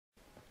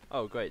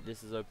Oh great,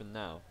 this is open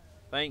now.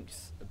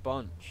 Thanks a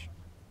bunch.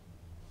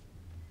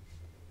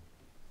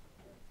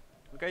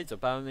 Okay, so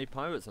apparently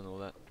pirates and all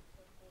that.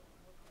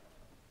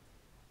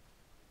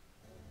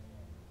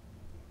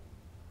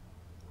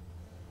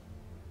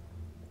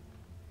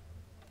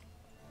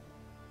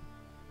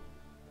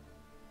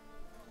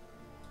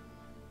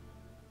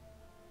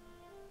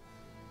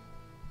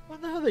 I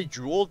wonder how they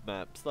draw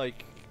maps.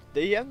 Like,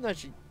 they haven't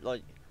actually,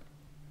 like,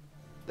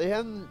 they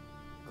haven't.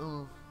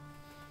 Oh,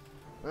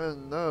 I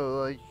don't know.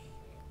 Like,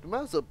 the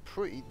maps are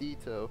pretty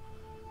detailed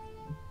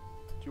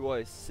to what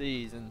it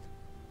sees, and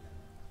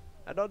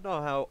I don't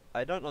know how.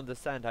 I don't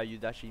understand how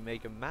you'd actually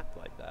make a map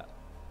like that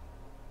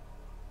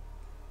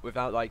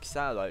without like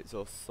satellites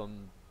or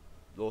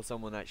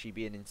someone actually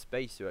being in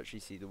space to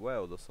actually see the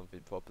world or something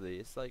properly.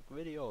 It's like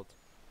really odd.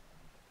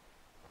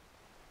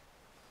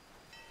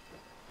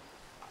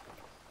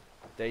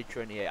 Day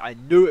 28. I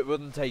knew it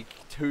wouldn't take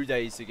 2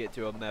 days to get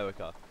to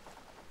America.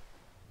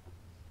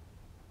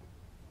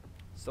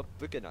 Stop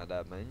looking at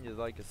that, man. You're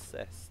like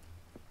obsessed.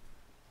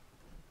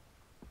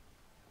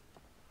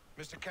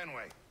 Mr.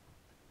 Kenway.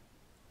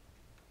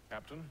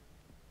 Captain?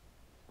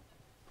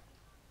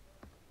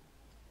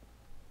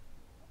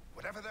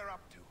 Whatever they're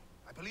up to,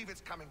 I believe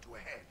it's coming to a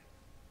head.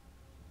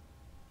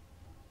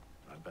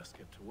 I'd best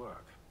get to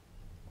work.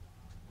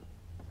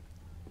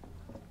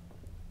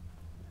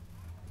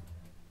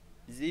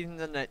 Is even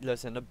the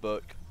necklace in the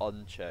book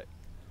unchecked?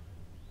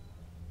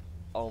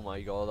 Oh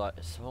my god, like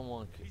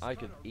someone I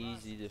could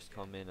easily just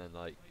come in and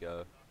like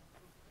go,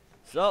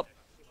 sup?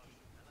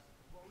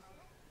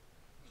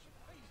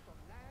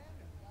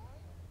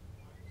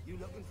 You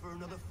looking for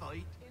another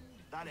fight?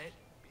 That it?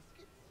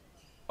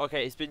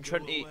 Okay, it's been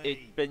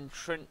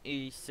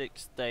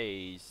 26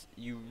 days.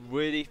 You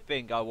really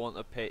think I want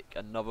to pick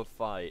another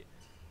fight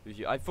with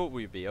you? I thought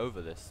we'd be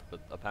over this,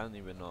 but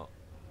apparently we're not.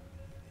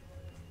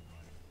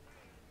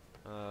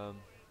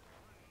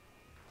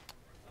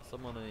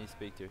 Someone I need to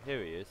speak to.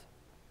 Here he is.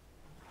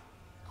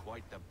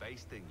 Quite the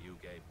basting you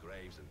gave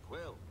Graves and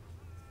Quill.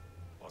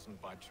 Wasn't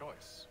by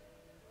choice.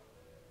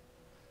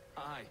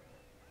 Aye.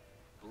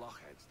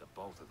 Blockheads, the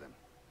both of them.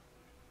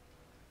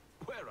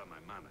 Where are my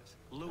manners?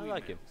 Louis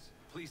like him. Mills.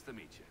 Pleased to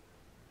meet you.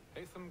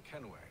 Ethan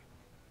Kenway.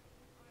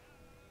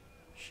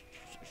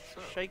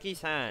 Shake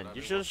his hand.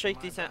 You should have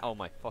shaken his hand. Oh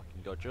my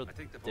fucking god, you're I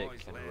think the a dick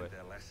boys anyway. learned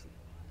their lesson.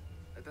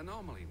 They're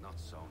normally not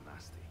so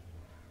nasty.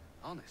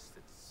 Honest,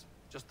 it's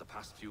just the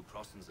past few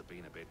crossings have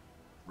been a bit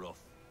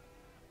rough.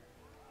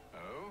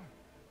 Oh?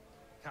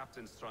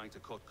 Captain's trying to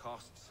cut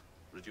costs,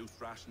 reduce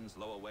rations,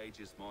 lower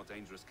wages, more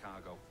dangerous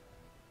cargo.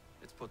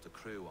 It's put the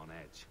crew on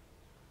edge.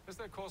 Is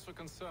there cause for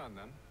concern,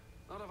 then?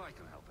 Not if I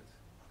can help it.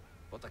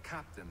 But the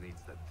captain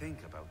needs to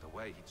think about the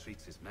way he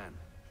treats his men.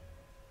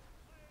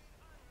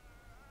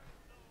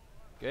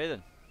 Okay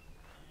then.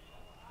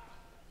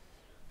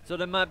 So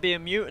there might be a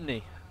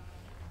mutiny.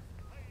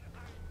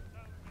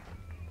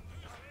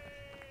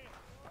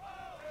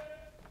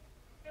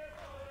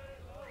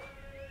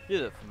 You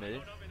look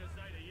familiar.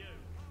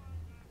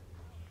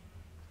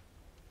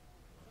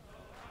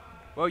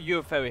 Well,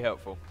 you're very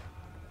helpful.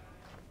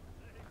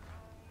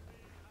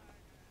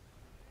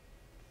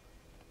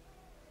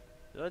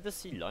 Did I just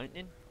see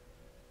lightning?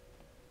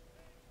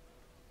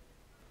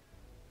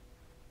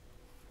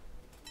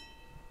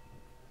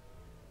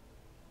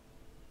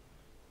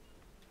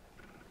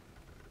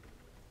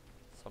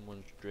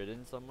 Someone's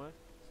drilling somewhere,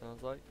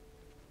 sounds like.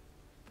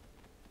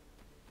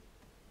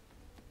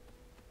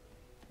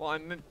 Well,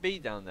 I'm meant to be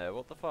down there,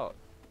 what the fuck?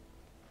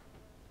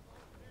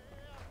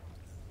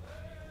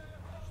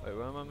 Wait,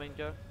 where am I meant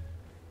to go?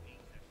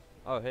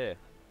 Oh, here.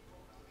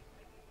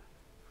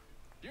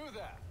 You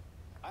there!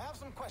 I have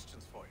some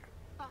questions for you.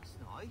 That's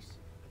nice,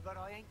 but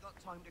I ain't got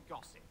time to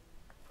gossip.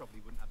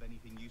 Probably wouldn't have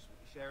anything useful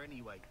to share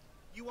anyway.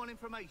 You want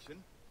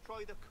information?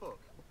 Try the cook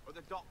or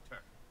the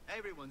doctor.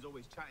 Everyone's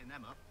always chatting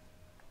them up.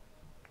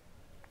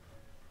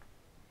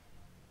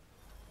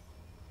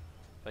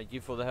 Thank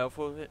you for the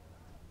helpful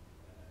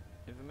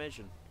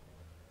information.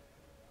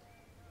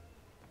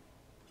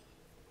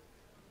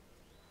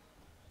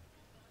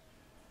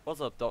 What's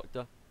up,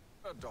 doctor?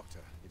 Doctor,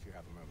 if you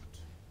have a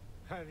moment.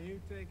 Have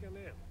you taken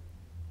ill?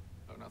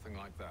 Oh, nothing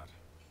like that.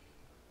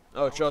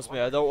 Oh, trust me,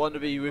 I don't want to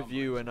be with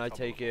you when I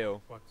take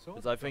ill. What sort?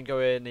 Because I think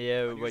we're in the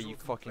area where Unusual you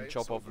fucking complaints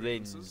chop or off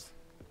grievances? limbs.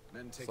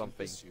 Men taking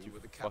Something issue to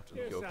with the fucking captain.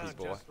 You kill sound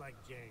people. just like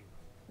James.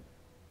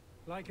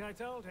 Like I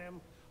told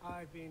him,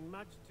 I've been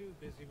much too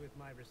busy with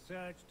my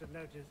research to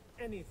notice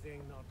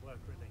anything not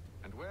work-related.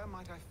 And where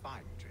might I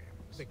find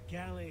James? The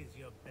galley's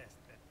your best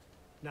bet.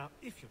 Now,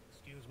 if you'll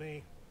excuse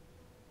me.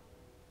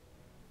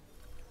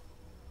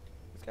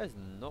 This guy's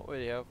not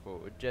really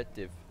helpful.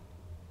 Adjective.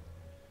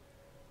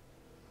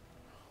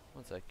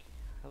 One sec.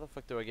 How the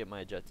fuck do I get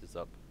my adjectives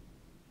up?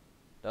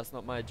 That's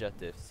not my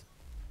adjectives.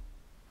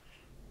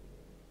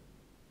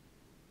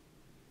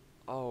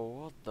 Oh,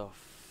 what the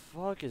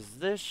fuck is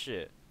this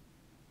shit?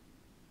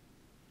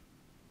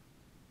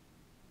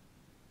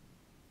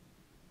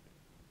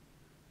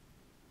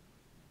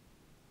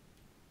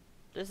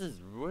 This is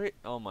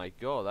oh my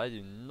god, I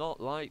do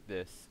not like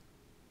this.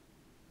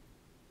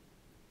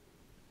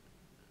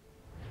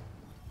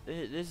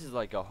 This is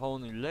like a whole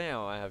new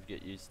layout I have to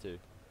get used to.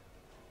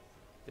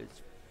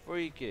 It's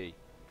freaky.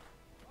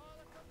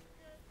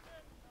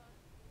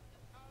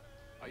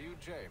 Are you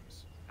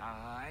James?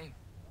 Aye,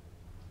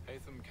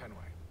 Hatham Kenway.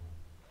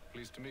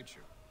 Pleased to meet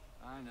you.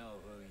 I know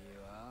who you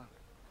are.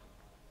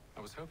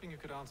 I was hoping you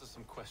could answer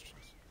some questions.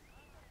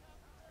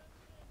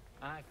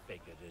 I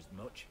figured as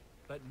much,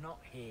 but not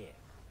here.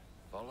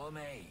 Follow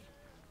me.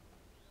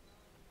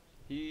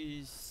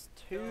 He's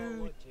So,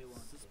 too what do you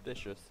want to do?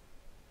 suspicious.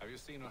 Have you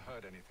seen or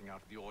heard anything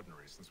out of the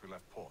ordinary since we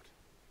left port?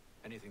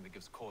 Anything that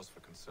gives cause for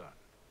concern?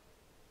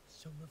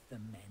 Some of the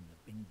men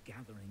have been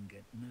gathering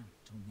at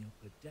night on the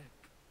upper deck.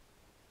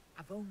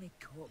 I've only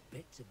caught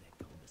bits of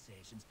their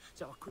conversations,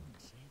 so I couldn't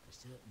say for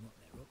certain what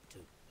they're up to.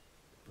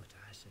 But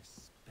I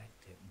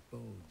suspect it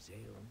bodes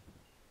ill.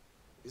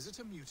 Is it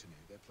a mutiny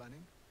they're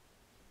planning?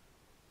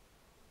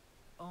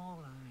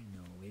 All I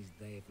know is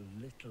they've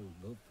little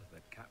love for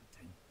the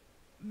captain.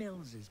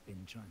 Mills has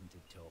been trying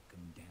to talk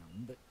him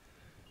down, but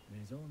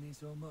there's only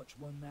so much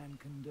one man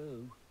can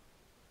do.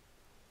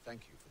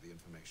 Thank you for the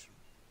information.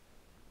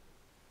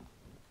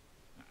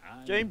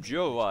 I James, only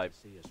you're wish to right.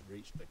 see us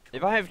reach the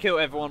If I have coast. killed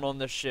everyone on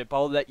the ship,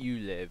 I'll let you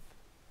live.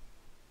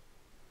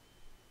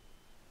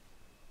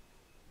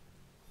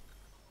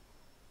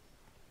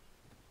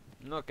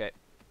 Okay.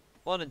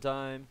 One in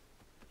time.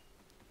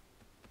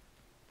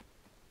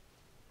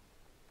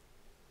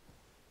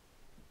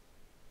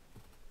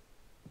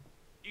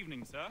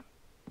 Evening, sir.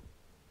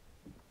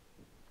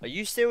 Are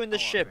you still in the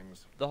How are ship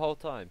things? the whole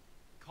time?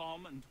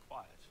 Calm and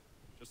quiet.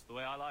 Just the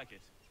way I like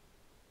it.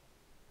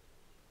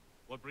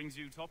 What brings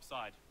you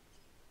topside?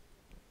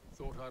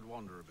 Thought I'd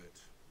wander a bit.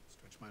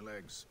 Stretch my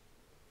legs.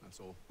 That's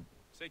all.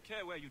 Take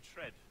care where you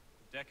tread.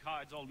 The deck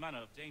hides all manner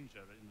of danger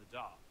in the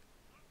dark.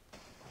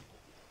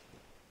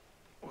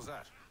 What was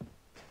that?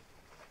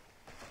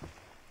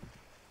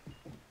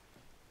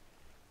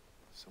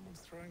 Someone's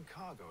throwing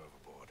cargo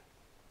overboard.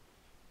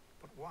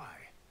 But why?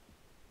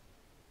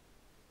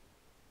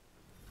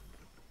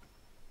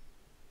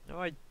 No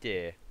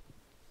idea.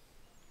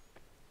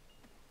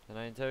 Can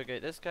I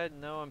interrogate this guy?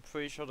 No, I'm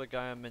pretty sure the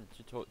guy I'm meant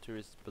to talk to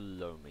is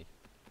below me.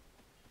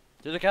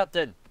 To the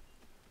captain!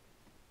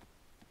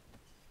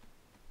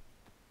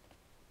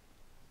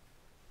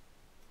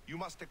 You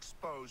must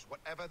expose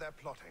whatever they're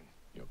plotting.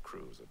 Your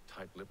crew's a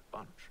tight-lipped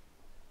bunch.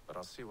 But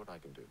I'll see what I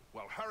can do.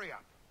 Well, hurry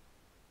up.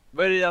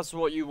 Really, that's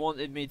what you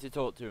wanted me to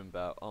talk to him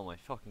about? Oh my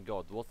fucking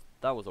god, what?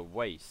 That was a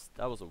waste.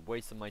 That was a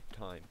waste of my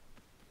time.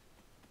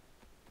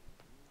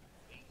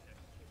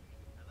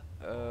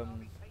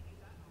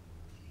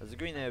 There's a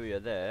green area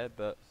there,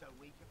 but So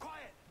we can...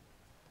 Quiet!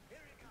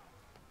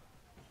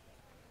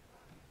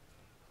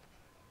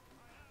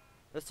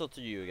 let's talk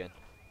to you again.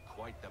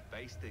 Quite the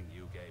basting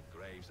you gave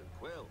Graves and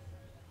Quill.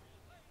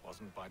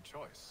 Wasn't by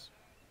choice.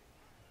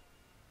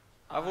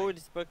 I've already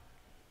spoke.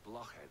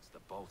 Blockheads, the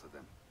both of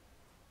them.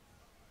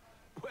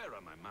 Where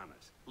are my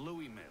manners?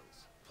 Louis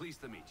Mills.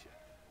 Pleased to meet you.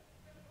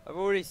 I've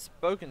already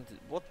spoken to.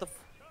 What the?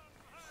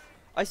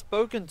 I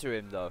spoken to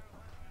him though.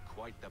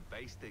 Quite the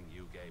basting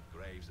you gave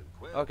Graves and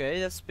Quill.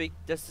 Okay, let's speak.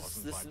 Let's just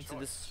Wasn't by listen to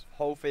this choice.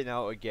 whole thing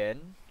out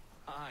again.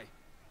 Aye.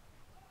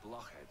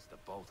 Blockheads, the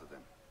both of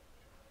them.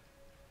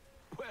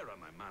 Where are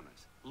my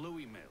manners?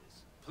 Louis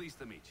Mills. Pleased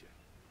to meet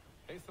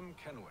you. Hatham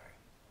Kenway.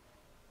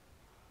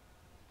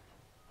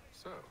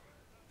 So,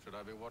 should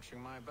I be watching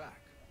my back?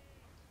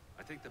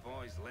 I think the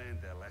boys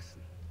learned their lesson.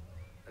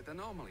 They're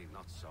normally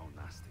not so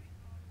nasty.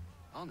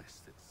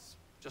 Honest, it's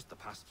just the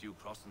past few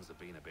crossings have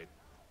been a bit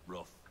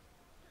rough.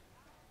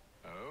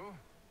 Oh?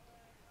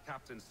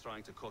 Captain's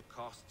trying to cut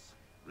costs,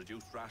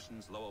 reduce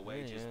rations, lower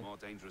wages, yeah. more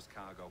dangerous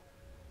cargo.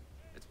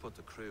 It's put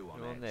the crew on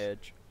You're on the edge.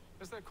 edge.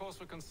 Is there cause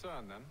for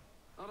concern, then?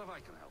 Not if I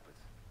can help it.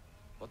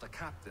 But the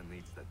captain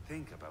needs to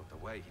think about the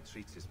way he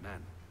treats his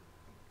men.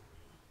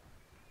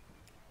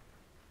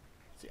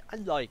 See, I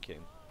like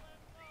him.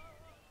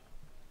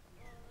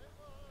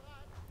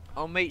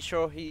 I'll make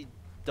sure he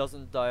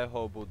doesn't die a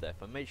horrible death.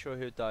 I'll make sure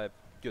he'll die a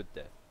good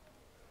death.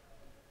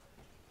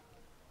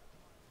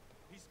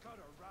 He's cut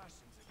our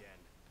rations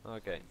again.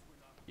 Okay.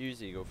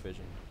 Use eagle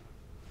vision.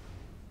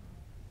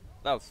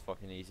 That was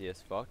fucking easy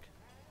as fuck.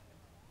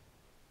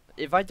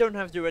 If I don't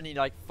have to do any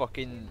like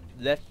fucking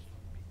left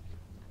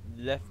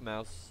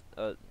mouse,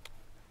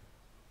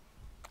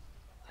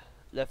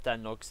 left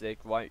hand knock stick,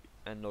 right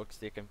hand knock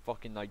stick, and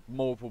fucking like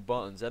multiple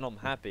buttons, then I'm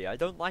happy. I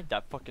don't like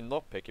that fucking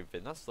lock picking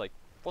thing. That's like,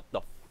 what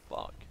the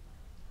fuck?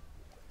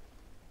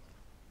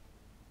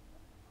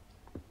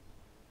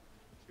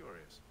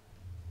 Curious.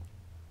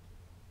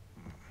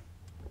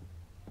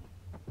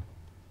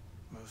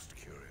 Most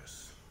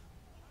curious.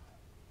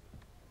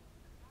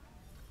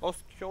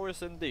 Most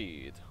curious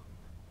indeed.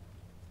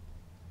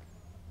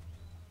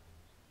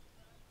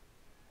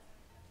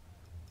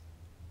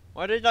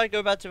 Why did I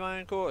go back to my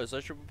own quarters? I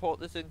should report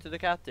this into the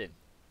captain.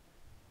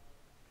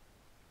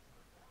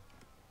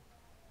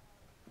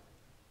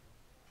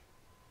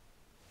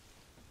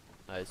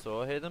 I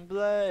saw a hidden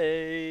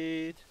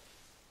blade.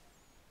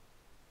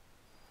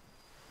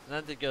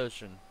 Atlantic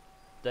Ocean,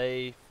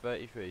 day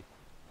 33.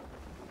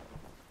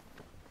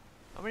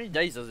 How many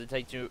days does it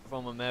take to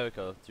from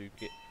America to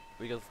get?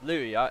 Because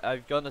literally,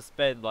 I'm gonna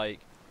spend like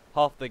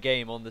half the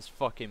game on this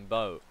fucking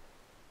boat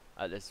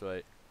at this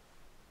rate.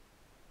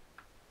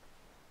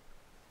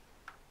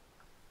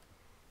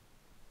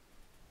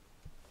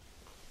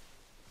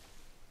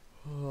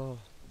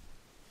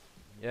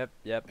 Yep.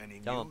 Any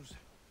Come on. news?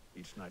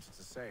 Each night it's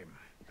the same.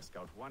 I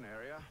scout one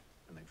area,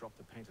 and they drop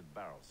the painted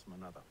barrels from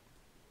another.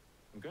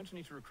 I'm going to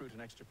need to recruit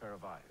an extra pair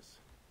of eyes.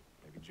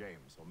 Maybe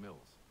James or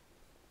Mills.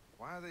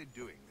 Why are they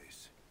doing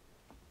this?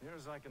 Near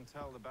as I can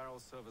tell, the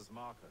barrels serve as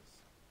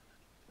markers.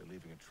 They're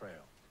leaving a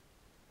trail.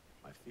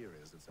 My fear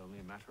is it's only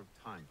a matter of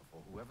time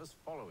before whoever's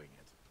following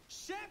it.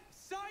 Ship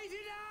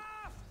sighted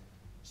aft!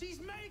 She's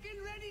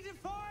making ready to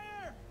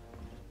fire!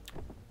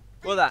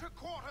 Well, that. To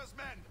quarters,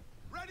 men!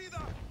 Ready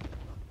the...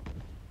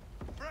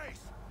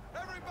 Brace!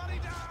 Everybody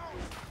down!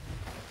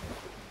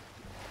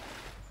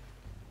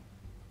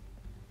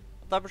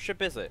 What type of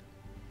ship is it?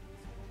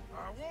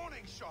 A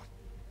warning shot!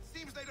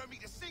 Seems they don't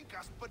mean to sink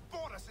us, but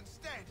board us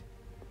instead!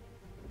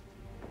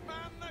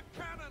 Man the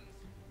cannons!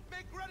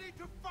 Make ready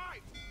to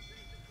fight!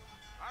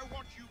 I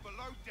want you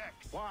below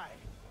decks! Why?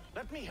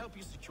 Let me help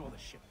you secure the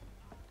ship.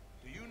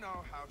 Do you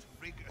know how to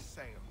rig a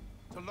sail?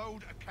 To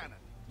load a cannon?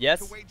 Yes.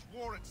 To wage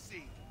war at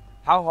sea?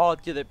 How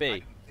hard could it I be?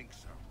 didn't think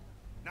so.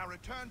 Now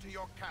return to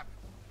your cabin,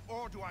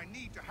 or do I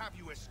need to have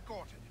you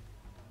escorted?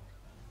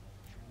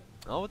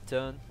 I'll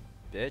return,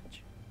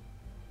 bitch.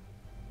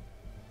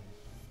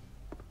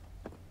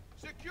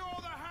 Secure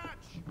the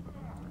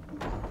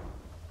hatch!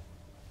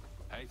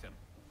 Haytham,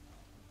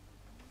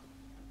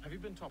 Have you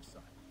been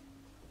topside?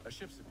 A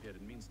ship's appeared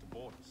and means to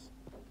board us.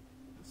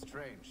 It's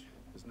strange.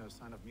 There's no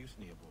sign of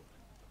mutiny aboard.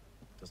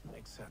 Doesn't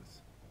make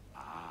sense.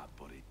 ah,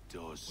 but it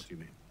does. What do you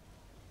mean?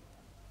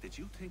 Did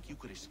you think you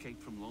could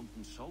escape from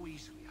London so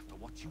easily after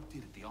what you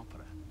did at the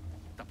opera?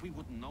 That we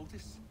wouldn't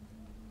notice?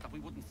 That we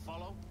wouldn't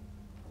follow?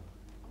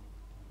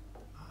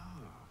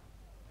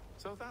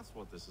 So that's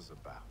what this is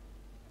about.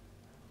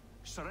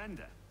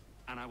 Surrender,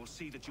 and I will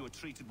see that you are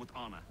treated with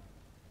honor.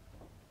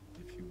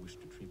 If you wish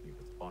to treat me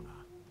with honor,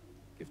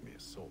 give me a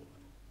sword.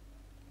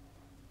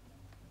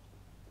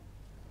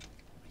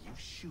 Are you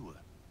sure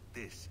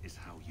this is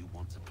how you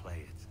want to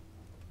play it?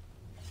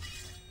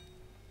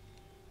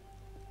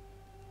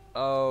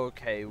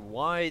 Okay,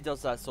 why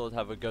does that sword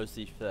have a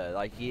ghostly flare?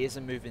 Like, he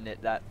isn't moving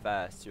it that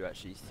fast to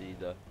actually see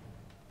the...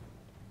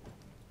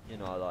 You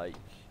know, like...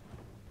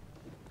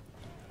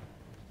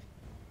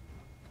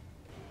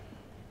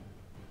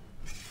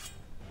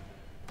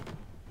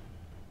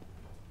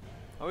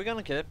 Are we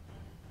gonna kill him?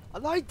 I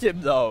liked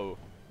him though!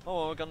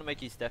 Oh, we're gonna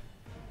make you step.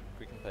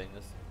 Quick and playing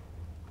this.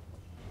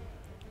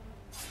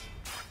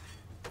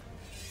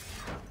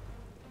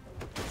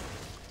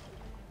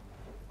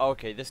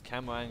 Okay, this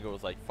camera angle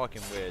is like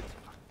fucking weird.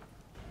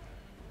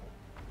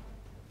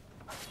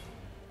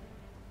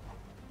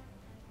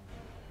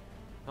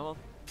 Come on.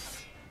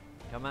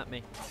 Come at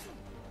me.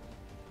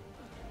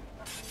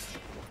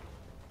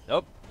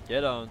 Nope.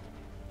 Get on.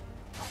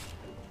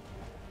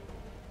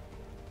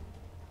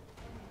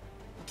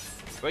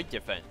 Great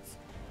defense.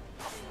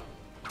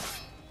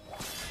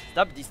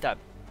 Stabby stab.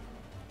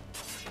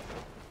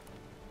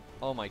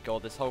 Oh my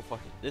god, this whole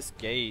fucking this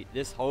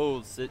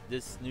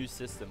new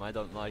system, I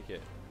don't like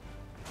it.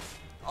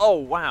 Oh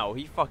wow,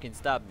 he fucking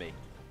stabbed me.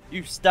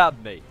 You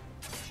stabbed me.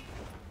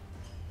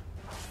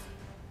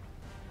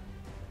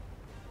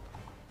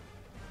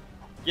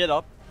 Get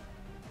up.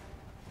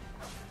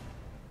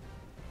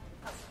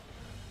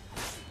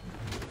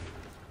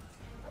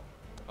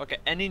 Okay,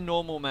 any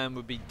normal man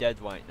would be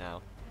dead right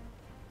now.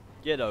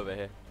 Get over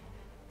here.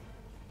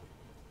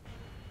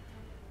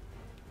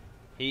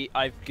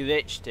 I've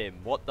glitched him.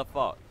 What the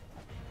fuck?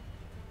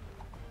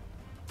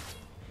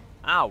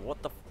 Ow,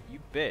 what the f— you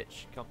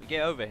bitch. Come,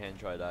 get over here and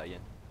try that again.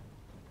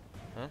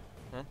 Huh?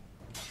 Huh?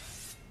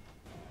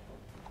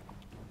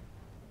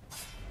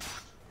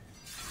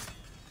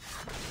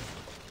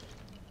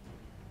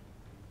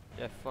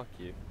 Yeah, fuck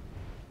you.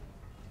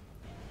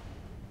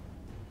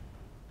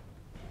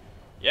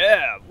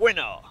 Yeah,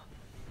 winner!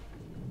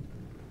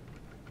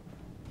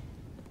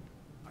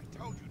 I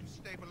told you to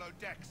stay below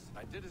decks.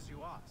 I did as you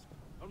asked.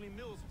 Only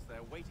Mills was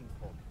there waiting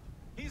for me.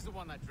 He's the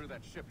one that drew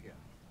that ship here.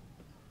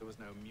 There was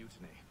no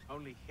mutiny,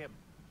 only him.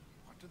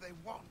 What do they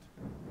want?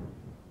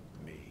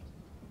 Me.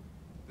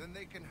 Then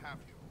they can have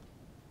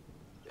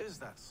you. Is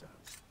that so?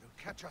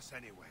 They'll catch us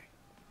anyway.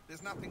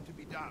 There's nothing to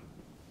be done.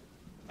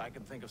 I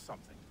can think of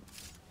something.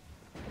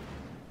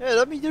 Yeah,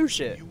 let me do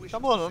shit. You wish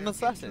Come to on, I'm sail an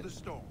assassin. into the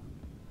storm.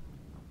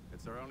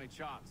 It's our only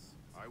chance.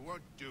 I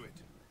won't do it.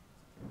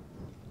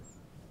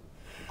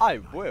 I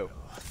will.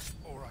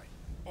 All right,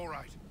 all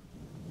right.